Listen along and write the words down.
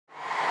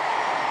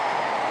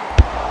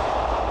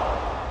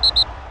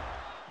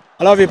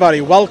Hello everybody,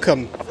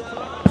 welcome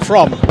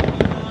from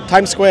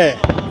Times Square,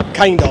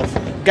 kind of.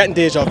 I'm getting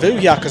deja vu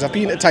here because I've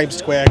been to Times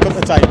Square a couple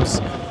of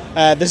times.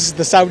 This is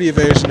the Saudi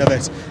version of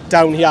it,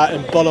 down here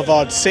in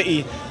Boulevard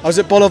City. I was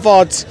at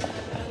Boulevard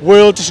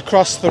World just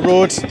across the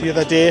road the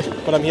other day,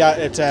 but I'm here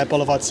at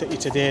Boulevard City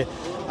today,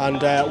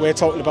 and we're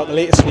talking about the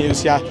latest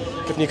news here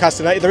with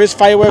Newcastle United. There is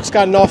fireworks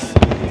going off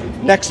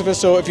next to us,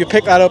 so if you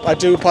pick that up, I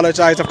do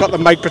apologise. I've got the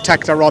mic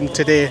protector on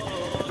today,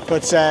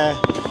 but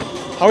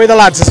how are the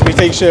lads, as my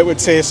t-shirt would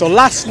say. So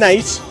last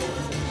night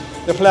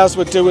the players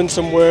were doing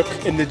some work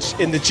in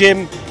the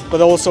gym,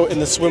 but also in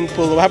the swimming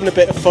pool. They were having a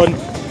bit of fun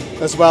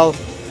as well,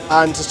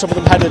 and some of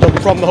them headed up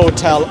from the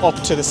hotel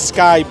up to the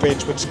Sky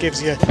Bridge, which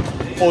gives you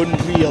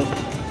unreal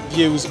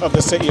views of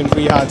the city in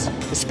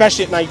Riyadh,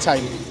 especially at night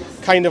time.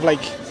 Kind of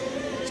like,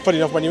 it's funny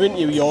enough, when you're in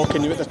New York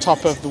and you're at the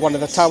top of one of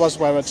the towers,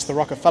 whether it's the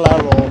Rockefeller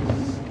or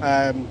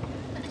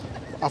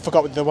I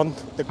forgot what the one,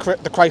 the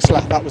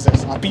Chrysler, that was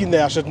it. I've been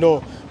there, I should know.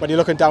 When you're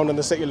looking down on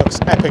the city, it looks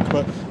epic.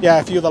 But yeah,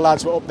 a few of the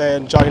lads were up there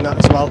enjoying that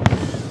as well.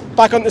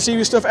 Back on the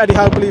serious stuff, Eddie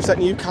Howe believes that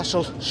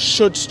Newcastle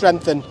should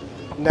strengthen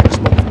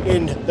next month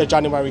in the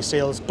January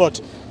sales.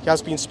 But he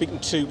has been speaking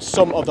to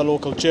some of the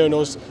local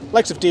journals,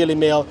 likes of Daily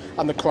Mail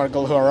and the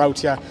Chronicle, who are out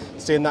here,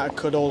 saying that it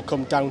could all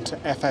come down to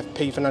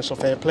FFP, financial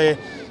fair play.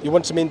 You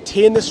want to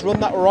maintain this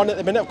run that we're on at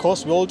the minute. Of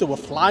course, we all do. We're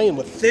flying.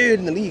 We're third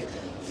in the league.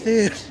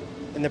 Third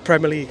in the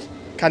Premier League.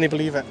 Can you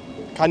believe it?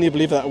 Can you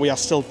believe that we are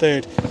still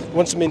third? He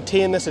wants to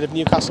maintain this, and if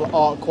Newcastle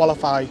are to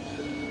qualify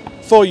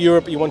for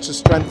Europe, he wants to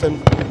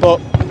strengthen. But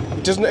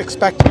he doesn't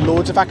expect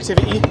loads of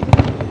activity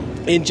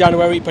in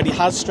January, but he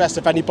has stressed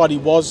if anybody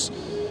was...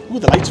 Ooh,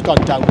 the lights have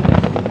gone down.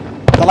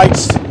 The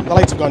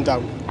lights have gone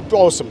down.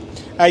 Awesome.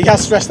 He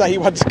has stressed that he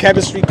wants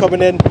chemistry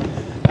coming in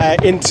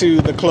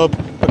into the club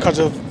because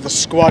of the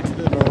squad,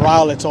 the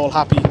morale, it's all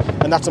happy,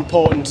 and that's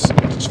important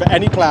for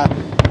any player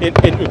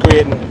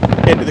integrating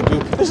into the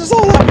group. This is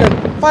all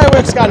happening.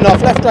 Fireworks going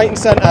off left, right and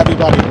centre,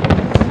 everybody.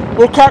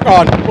 We'll crack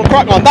on.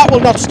 That will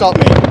not stop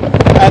me.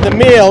 The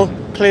Mail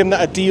claim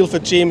that a deal for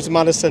James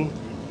Maddison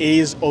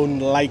is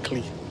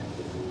unlikely.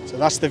 So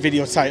that's the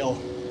video title.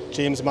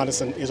 James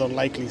Maddison is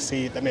unlikely.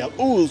 See the Mail.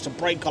 Ooh, some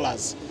bright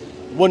colours.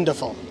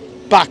 Wonderful.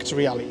 Back to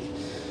reality.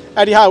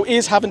 Eddie Howe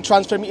is having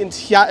transfer meetings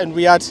here in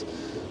Riyadh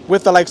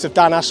with the likes of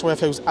Dan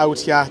Ashworth, who's out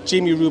here.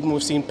 Jamie Rubin,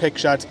 we've seen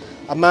pictured.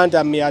 Amanda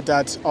and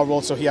Miadad are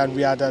also here in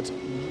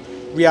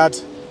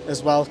Riyadh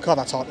as well. God,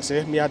 that's hard to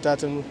say.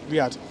 Miadad and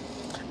Riyadh.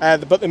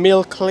 But the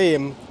Mail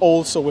claim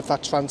also with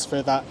that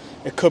transfer that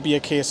it could be a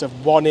case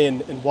of one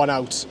in and one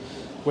out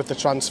with the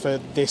transfer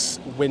this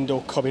window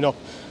coming up.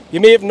 You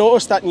may have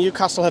noticed that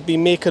Newcastle have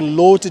been making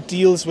loads of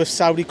deals with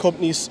Saudi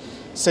companies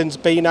since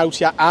being out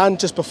here and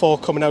just before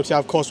coming out here.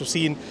 Of course, we've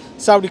seen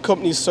Saudi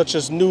companies such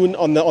as Noon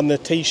on the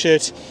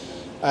t-shirt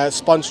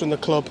sponsoring the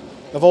club.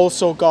 They've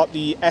also got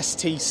the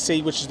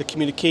STC, which is the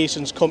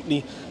communications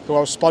company, who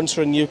are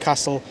sponsoring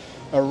Newcastle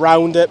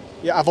around it.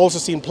 Yeah, I've also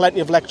seen plenty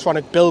of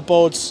electronic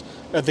billboards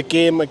of the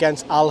game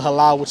against Al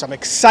Hilal, which I'm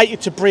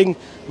excited to bring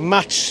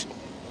match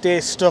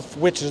day stuff,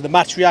 which is the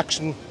match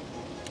reaction.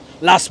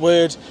 Last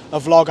word, a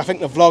vlog. I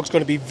think the vlog's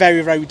going to be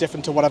very, very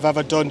different to what I've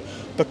ever done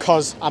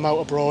because I'm out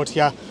abroad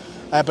here.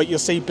 But you'll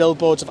see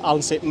billboards of Al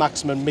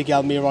Saint-Maximin,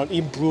 Miguel Miron,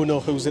 even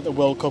Bruno, who's at the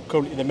World Cup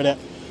currently in the minute.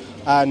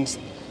 And,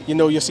 you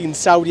know, you're seeing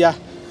Saudi.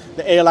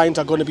 The airlines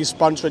are going to be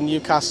sponsoring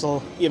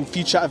Newcastle in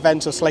future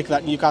events. It's like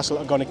that Newcastle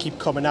are going to keep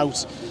coming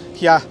out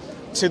here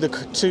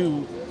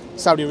to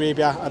Saudi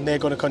Arabia, and they're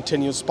going to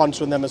continue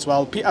sponsoring them as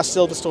well. Peter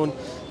Silverstone,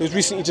 who's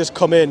recently just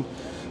come in,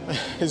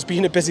 has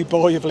been a busy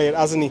boy of late,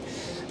 hasn't he?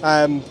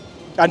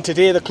 And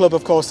today the club,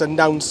 of course,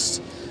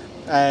 announced,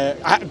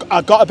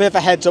 I got a bit of a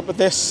heads up with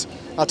this,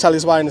 I'll tell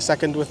you why in a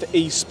second, with the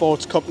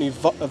esports company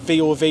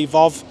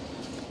VOV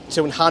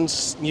to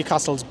enhance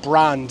Newcastle's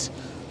brand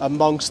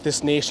amongst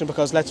this nation,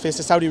 because let's face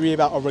it, Saudi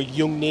Arabia are a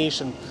young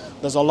nation.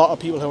 There's a lot of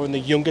people who are in the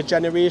younger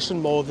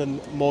generation more than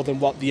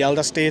what the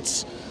elder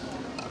states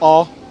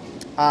are,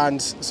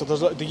 and so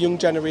there's the young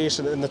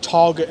generation and the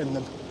target in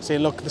them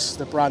saying, look, this is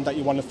the brand that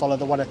you want to follow.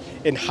 They want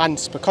to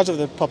enhance because of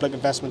the public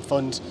investment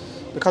fund,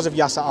 because of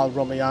Yasser Al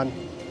Rumayyan.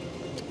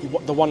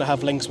 They want to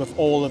have links with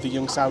all of the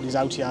young Saudis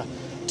out here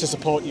to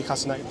support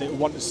Newcastle United.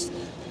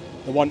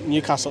 They want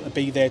Newcastle to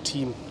be their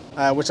team,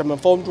 which I'm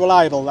informed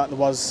reliable that there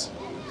was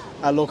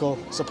a local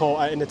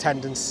supporter in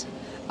attendance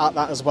at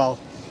that as well.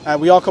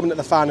 We are coming to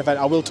the fan event.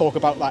 I will talk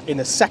about that in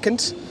a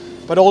second.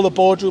 But all the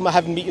boardroom are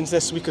having meetings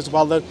this week as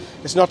well.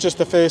 It's not just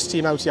the first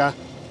team out here.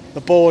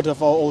 The board are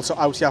also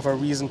out here for a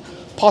reason.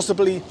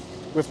 Possibly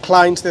with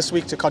clients this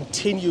week to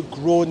continue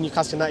growing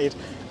Newcastle United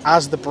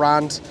as the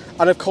brand.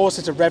 And of course,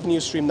 it's a revenue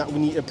stream that we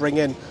need to bring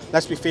in.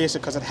 Let's be face it,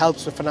 because it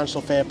helps with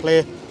financial fair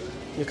play.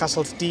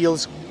 Newcastle's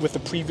deals with the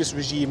previous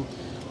regime,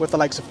 with the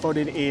likes of Fun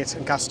 8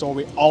 and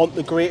Castore, aren't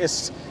the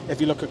greatest. If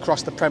you look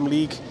across the Premier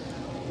League,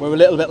 we're a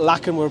little bit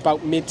lacking. We're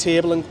about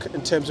mid-table in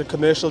terms of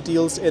commercial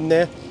deals in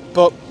there.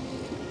 But,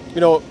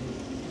 you know,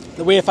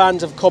 the way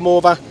fans have come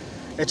over,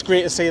 it's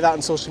great to see that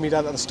on social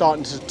media that they're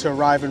starting to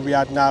arrive in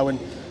Riyadh now.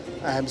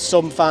 And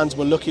some fans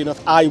were lucky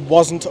enough. I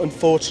wasn't,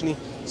 unfortunately.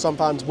 Some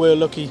fans were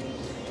lucky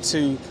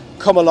to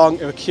come along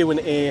to a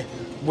Q&A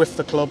with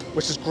the club,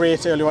 which is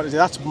great earlier on today.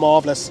 That's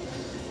marvellous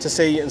to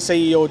see. And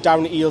CEO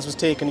Darren Eales was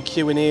taking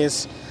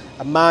Q&As.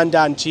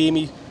 Amanda and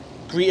Jamie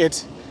greeted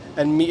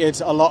and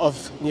meted a lot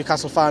of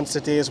Newcastle fans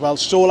today as well.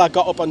 Shola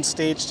got up on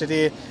stage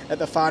today at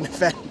the fan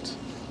event.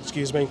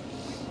 Excuse me.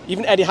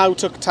 Even Eddie Howe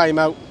took time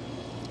out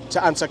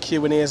to answer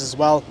Q&As as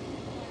well.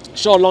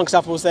 Sean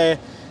Longstaff was there.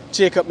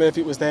 Jacob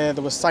Murphy was there.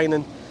 They were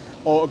signing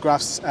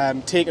autographs,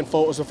 taking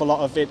photos with a lot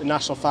of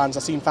international fans.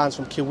 I've seen fans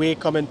from Kuwait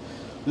coming,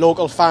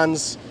 local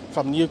fans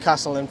from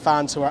Newcastle, and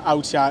fans who are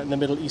out here in the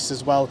Middle East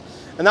as well.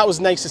 And that was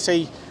nice to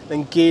see the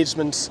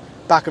engagement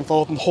back and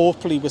forth, and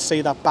hopefully we'll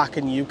see that back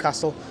in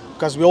Newcastle,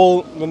 because we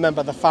all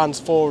remember the fans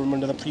forum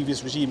under the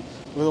previous regime.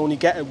 We'll only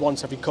get it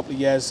once every couple of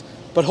years,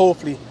 but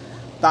hopefully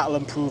that'll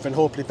improve, and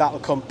hopefully that'll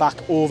come back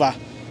over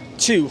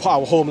to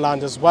our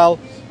homeland as well,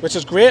 which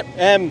is great.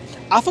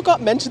 I forgot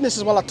to mention this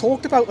as well. I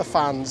talked about the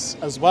fans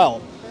as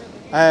well.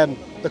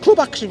 The club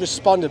actually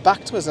responded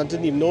back to us, and I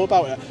didn't even know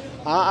about it.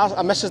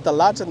 I messaged the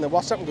lads in the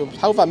WhatsApp group,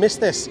 how have I missed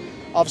this?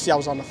 Obviously I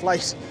was on the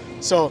flight.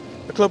 So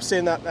the club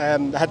saying that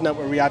they're heading out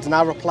to Riyadh, and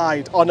I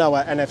replied on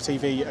our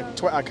NFTV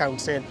Twitter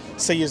account saying,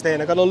 see you there.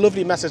 And I got a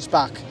lovely message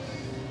back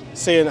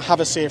saying, have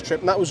a safe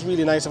trip. And that was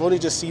really nice. I've only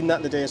just seen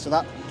that today, so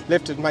that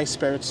lifted my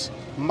spirits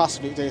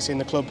massively today, seeing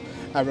the club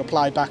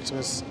reply back to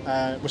us,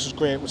 which is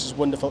great, which is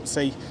wonderful to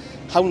see.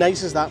 How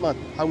nice is that, man?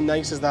 How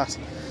nice is that?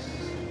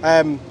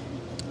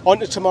 On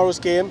to tomorrow's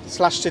game /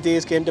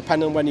 today's game,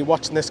 depending on when you're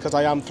watching this, because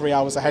I am 3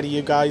 hours ahead of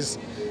you guys.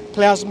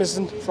 Players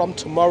missing from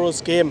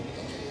tomorrow's game.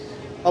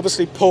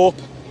 Obviously Pope,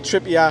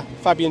 Trippier,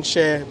 Fabian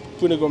Schär,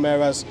 Bruno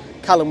Gomes,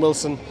 Callum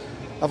Wilson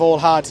have all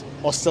had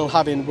or still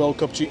having World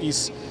Cup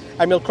duties.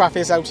 Emil Kraft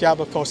is out here,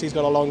 but of course he's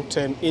got a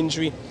long-term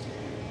injury.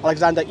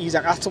 Alexander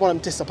Isak, that's the one I'm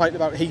disappointed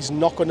about. He's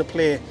not going to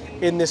play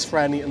in this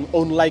friendly, and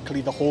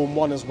unlikely the home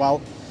one as well,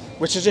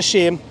 which is a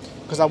shame,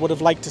 because I would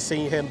have liked to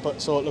see him,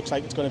 but so it looks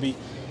like it's going to be,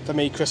 for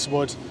me, Chris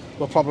Wood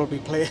will probably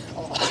play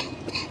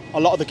a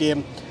lot of the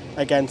game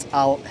against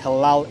Al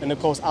Hilal. And of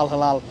course Al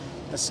Hilal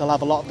still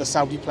have a lot of the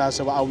Saudi players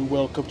who are out in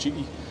World Cup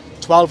duty,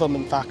 12 of them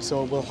in fact,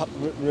 so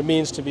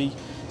remains to be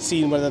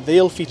seen whether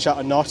they'll feature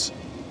or not.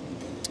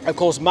 Of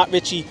course Matt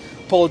Ritchie,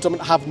 Paul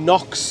Dummett have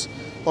knocks,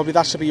 probably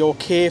that should be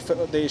okay,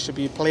 they should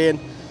be playing.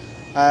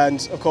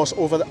 And of course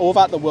over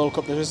at the World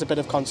Cup there is a bit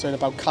of concern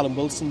about Callum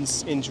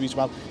Wilson's injury as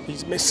well.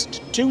 He's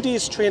missed 2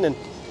 days training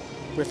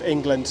with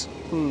England,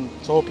 so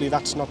hopefully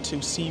that's not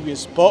too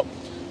serious, but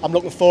I'm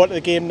looking forward to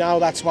the game now.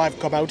 That's why I've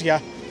come out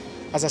here.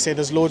 As I say,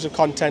 there's loads of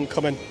content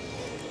coming.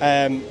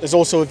 There's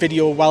also a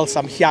video whilst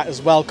I'm here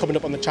as well coming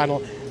up on the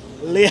channel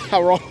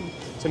later on,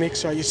 so make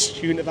sure you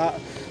tune to that.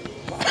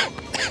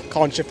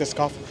 Can't shift this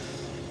cough.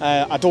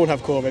 I don't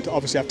have COVID,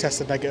 obviously I've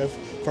tested negative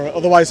for it,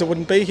 otherwise I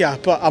wouldn't be here.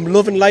 But I'm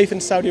loving life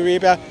in Saudi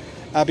Arabia.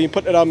 I've been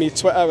putting it on my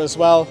Twitter as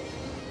well.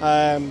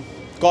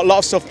 Got a lot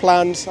of stuff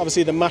planned.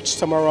 Obviously the match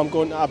tomorrow, I'm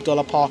going to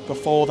Abdullah Park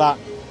before that.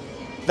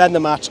 Then the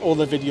match, all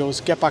the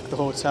videos, get back to the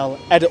hotel,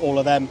 edit all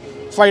of them.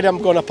 Friday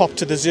I'm going to pop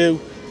to the zoo.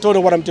 Don't know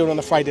what I'm doing on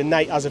the Friday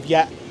night as of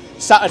yet.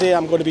 Saturday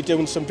I'm going to be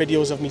doing some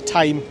videos of me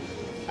time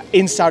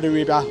in Saudi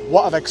Arabia,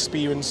 what I've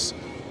experienced,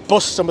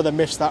 bust some of the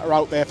myths that are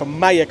out there from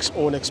my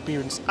own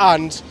experience,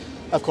 and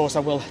of course I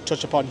will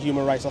touch upon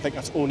human rights. I think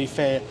that's only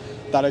fair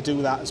that I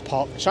do that as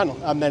part of the channel.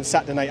 And then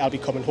Saturday night I'll be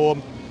coming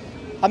home.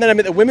 And then I'm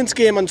at the women's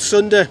game on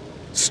Sunday,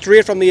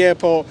 straight from the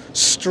airport,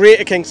 straight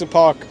to Kingston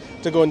Park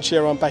to go and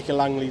cheer on Becky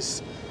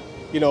Langley's.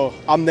 You know,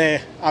 I'm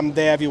there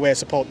everywhere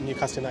supporting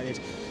Newcastle United.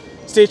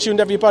 Stay tuned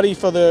everybody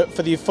for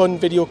the fun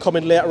video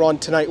coming later on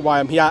tonight while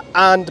I'm here,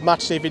 and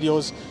matchday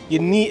videos. You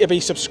need to be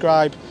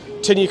subscribed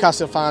to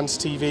Newcastle Fans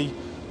TV.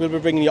 We'll be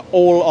bringing you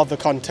all of the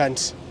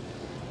content.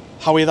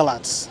 How are the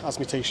lads? As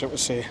my t-shirt would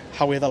say,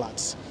 how are the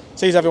lads?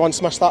 See you everyone,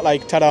 smash that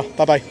like, ta-da,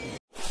 bye bye.